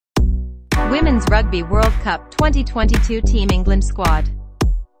Women's Rugby World Cup 2022 Team England Squad.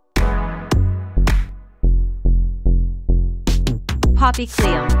 Poppy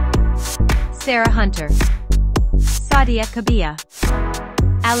CLEALL, Sarah Hunter, SADIA KABEYA,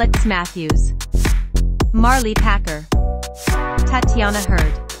 Alex Matthews, MARLIE PACKER.TATYANA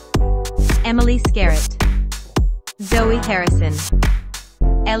Heard, Emily SCARRATT, Zoe Harrison,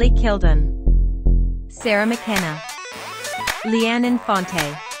 ELLIE KILDUNNE, Sarah McKenna, Leanne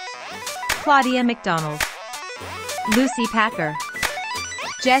Infante, Claudia McDonald, Lucy Packer,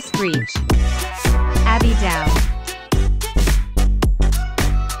 Jess Breach, Abby Dow,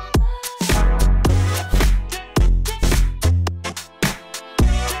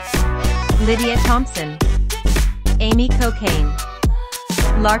 Lydia Thompson, Amy COKAYNE,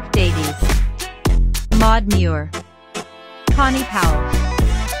 LARK Davies, Maud MUIR, Connie Powell,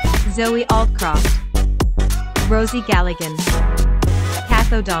 Zoe ALDCROFT, Rosie Galligan,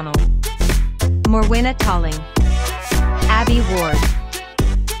 Kath O'Donnell, MORWENNA Talling, Abby Ward,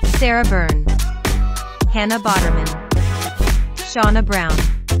 Sarah Byrne, Hannah Botterman, Shauna Brown,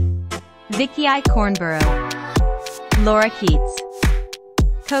 Vicky I. Cornborough, Laura Keats,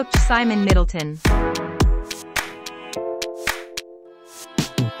 Coach Simon Middleton.